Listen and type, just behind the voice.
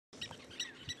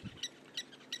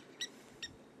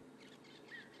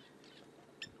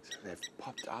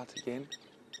popped out again.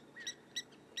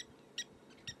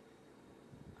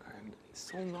 And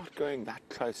still not going that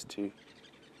close to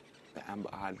the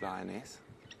amber-eyed lioness.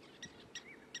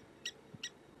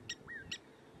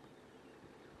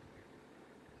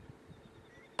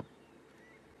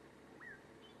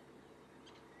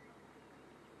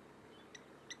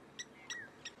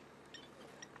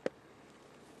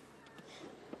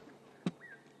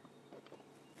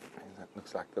 And that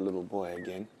looks like the little boy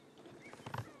again,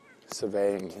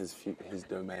 surveying his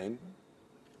domain.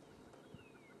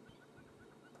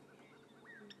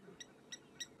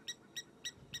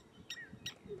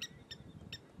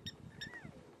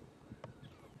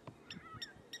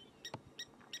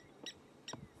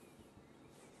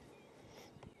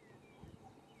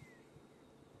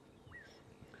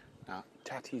 Now,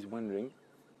 Tatty's wondering,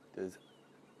 does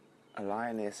a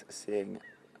lioness seeing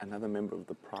another member of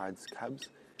the pride's cubs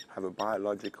have a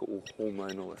biological or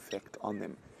hormonal effect on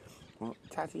them? Well,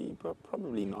 Tatty,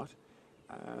 probably not.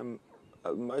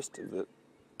 Most of the...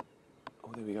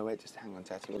 Oh, there we go. Wait, just hang on,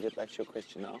 Tatty. We'll get back to your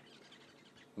question now.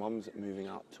 Mom's moving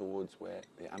out towards where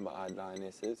the amber-eyed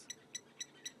lioness is.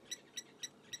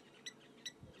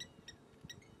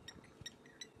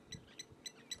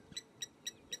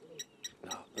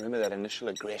 Now, remember that initial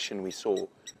aggression we saw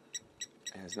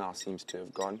now seems to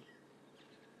have gone.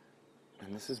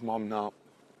 And this is Mom now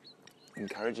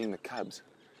encouraging the cubs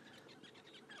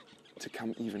to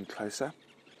come even closer.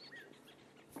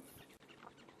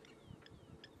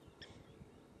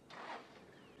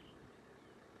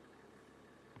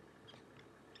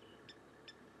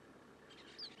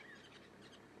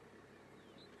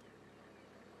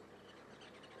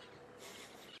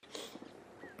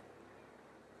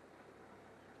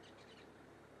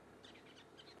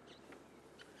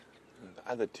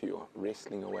 The other two are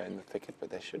wrestling away in the thicket, but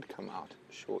they should come out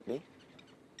shortly.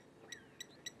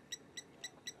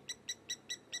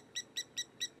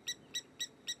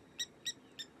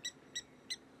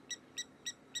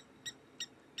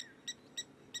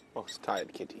 Box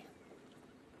tired kitty.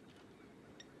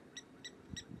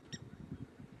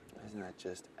 Isn't that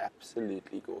just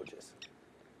absolutely gorgeous?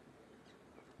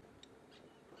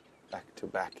 Back to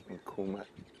back in Kuma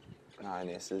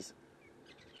lionesses.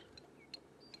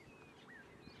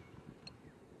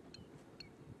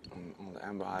 All the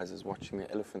Amber Eyes is watching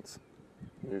the elephants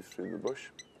move through the bush.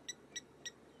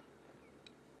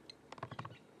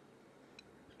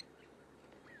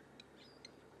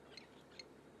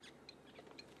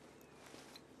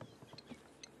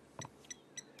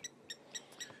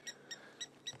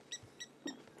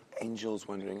 Angel's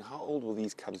wondering, how old will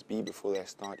these cubs be before they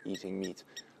start eating meat?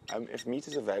 If meat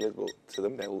is available to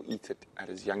them, they will eat it at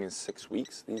as young as 6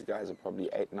 weeks. These guys are probably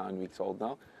 8, 9 weeks old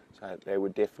now, so they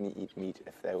would definitely eat meat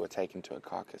if they were taken to a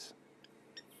carcass.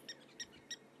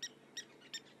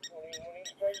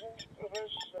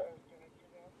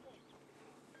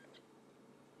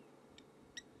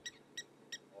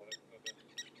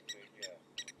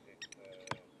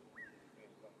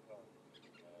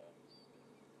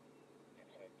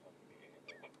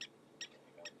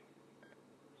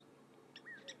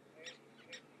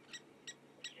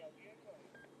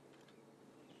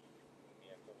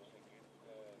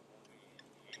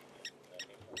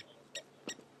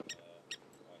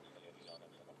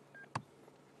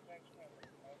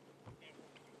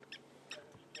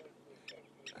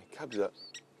 Cubs are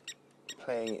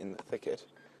playing in the thicket,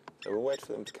 so we'll wait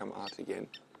for them to come out again.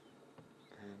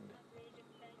 And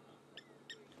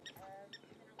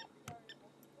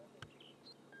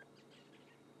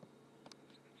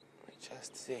we're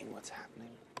just seeing what's happening.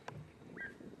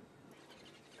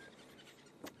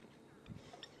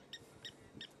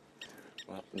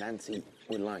 Well, Nancy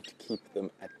would like to keep them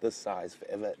at this size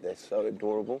forever. They're so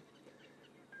adorable.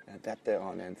 That they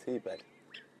are, Nancy, but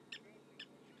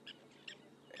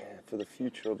for the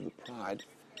future of the pride,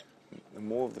 the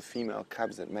more of the female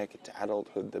cubs that make it to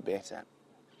adulthood, the better.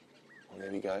 Well,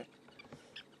 there we go.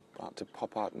 About to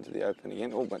pop out into the open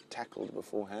again, all but tackled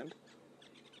beforehand.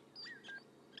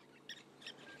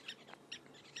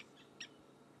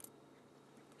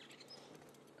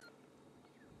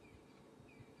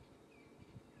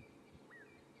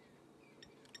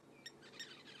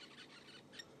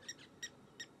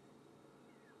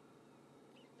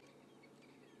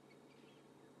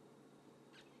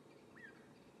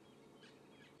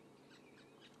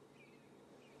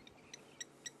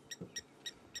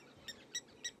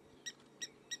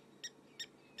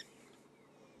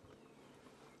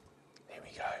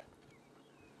 Go.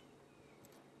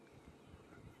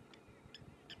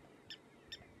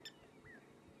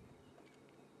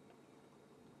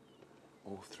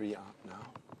 All three out now.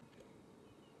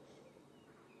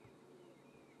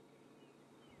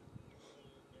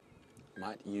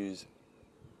 Might use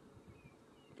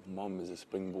Mom as a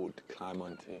springboard to climb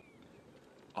onto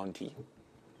Auntie.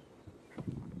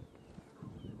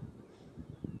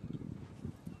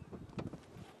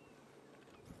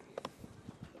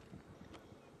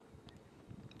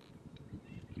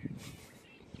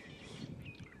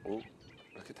 Oh,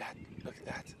 look at that, look at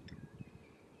that.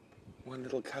 One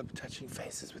little cub touching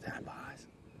faces with Amber Eyes.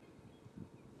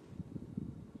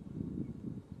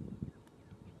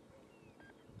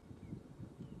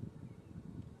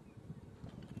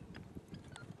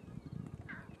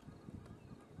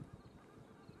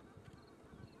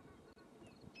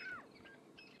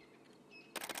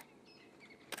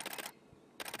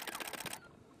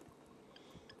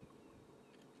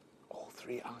 All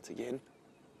three out again.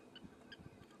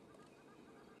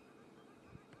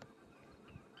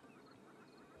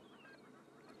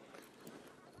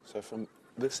 So from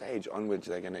this age onwards,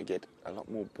 they're going to get a lot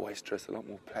more boisterous, a lot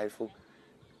more playful,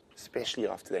 especially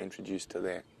after they're introduced to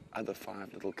their other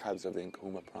 5 little cubs of the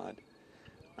Nkuhuma pride.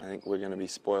 I think we're going to be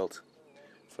spoilt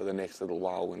for the next little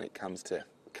while when it comes to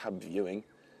cub viewing.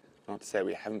 Not to say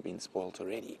we haven't been spoilt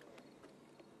already.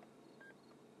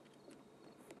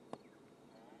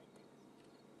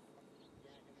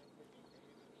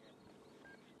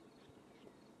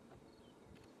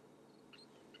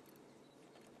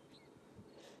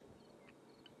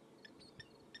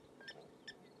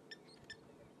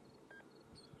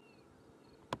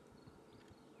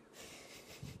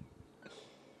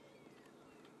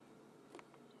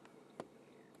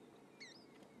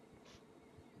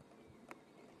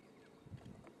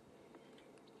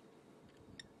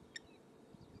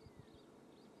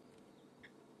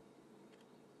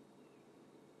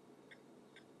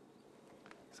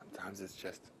 Sometimes it's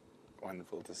just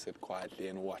wonderful to sit quietly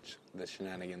and watch the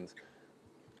shenanigans.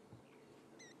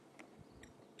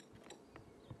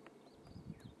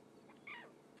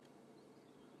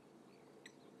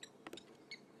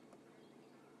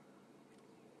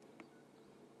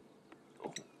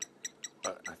 Oh,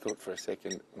 I thought for a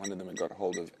second one of them had got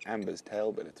hold of Amber's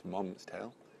tail, but it's Mom's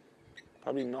tail.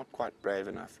 Probably not quite brave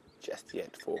enough just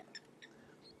yet for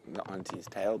the Auntie's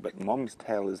tail, but Mom's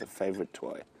tail is a favorite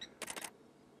toy.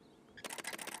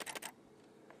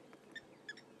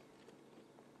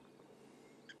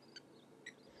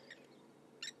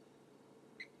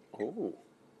 Oh,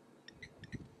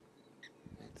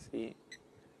 let's see.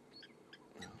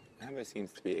 Amber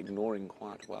seems to be ignoring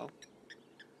quite well.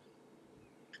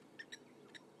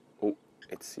 Oh,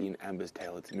 it's seen Amber's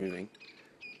tail, it's moving.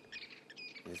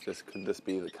 Could this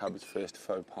be the cub's first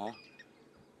faux pas?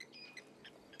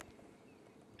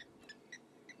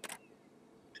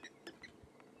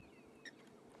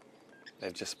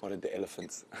 They've just spotted the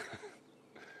elephants.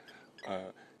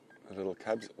 The little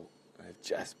cubs, they've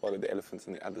just spotted the elephants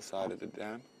on the other side of the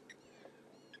dam.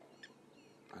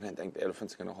 I don't think the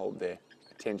elephants are going to hold their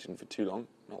attention for too long,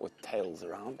 not with tails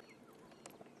around.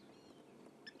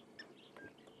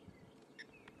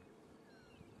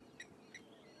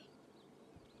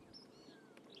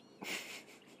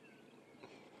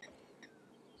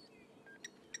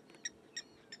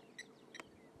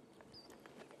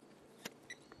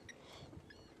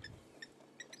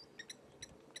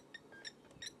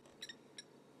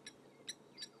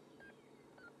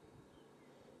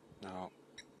 Now,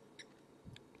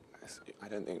 I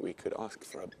don't think we could ask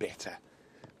for a better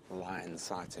lion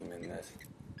sighting than this.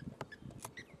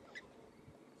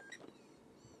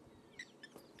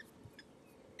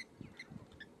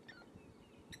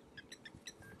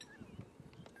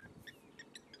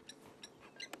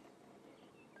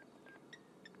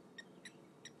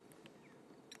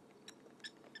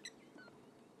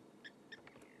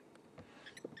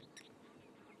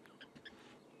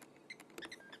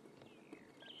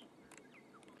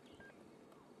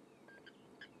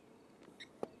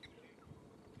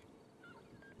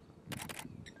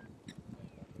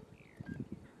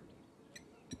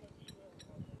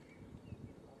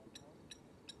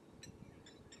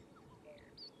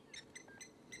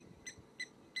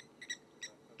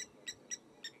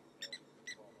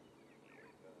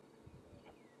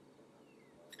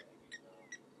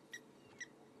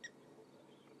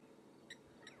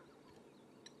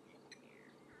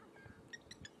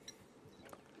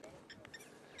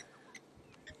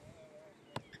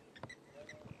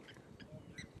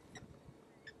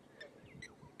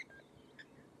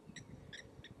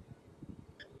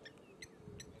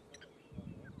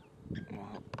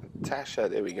 Well, Tasha,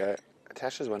 there we go.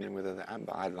 Tasha's wondering whether the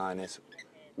amber-eyed lioness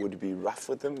would be rough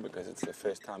with them because it's their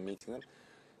first time meeting them.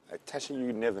 Tasha,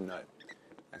 you never know.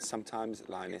 And sometimes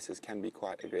lionesses can be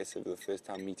quite aggressive the first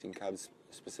time meeting cubs,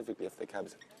 specifically if the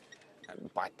cubs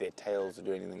bite their tails or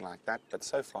do anything like that. But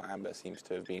so far, Amber seems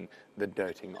to have been the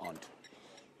doting aunt.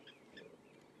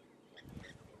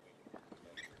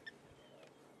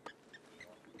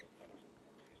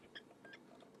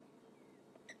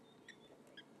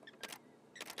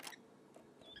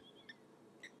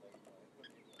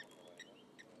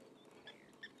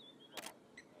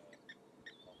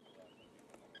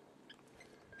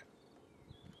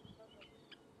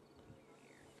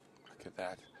 Look at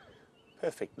that.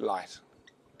 Perfect light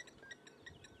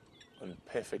and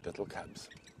perfect little cubs.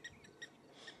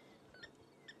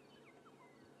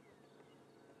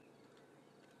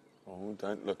 Oh,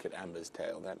 don't look at Amber's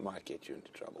tail. That might get you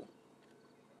into trouble.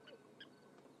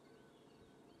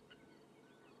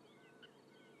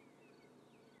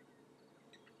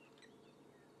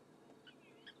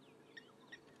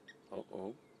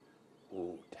 Uh-oh.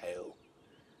 Ooh, tail.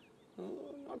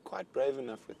 Oh, not quite brave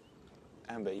enough with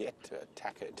Amber yet to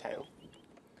attack her tail.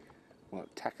 Well,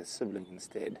 attack a sibling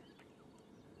instead.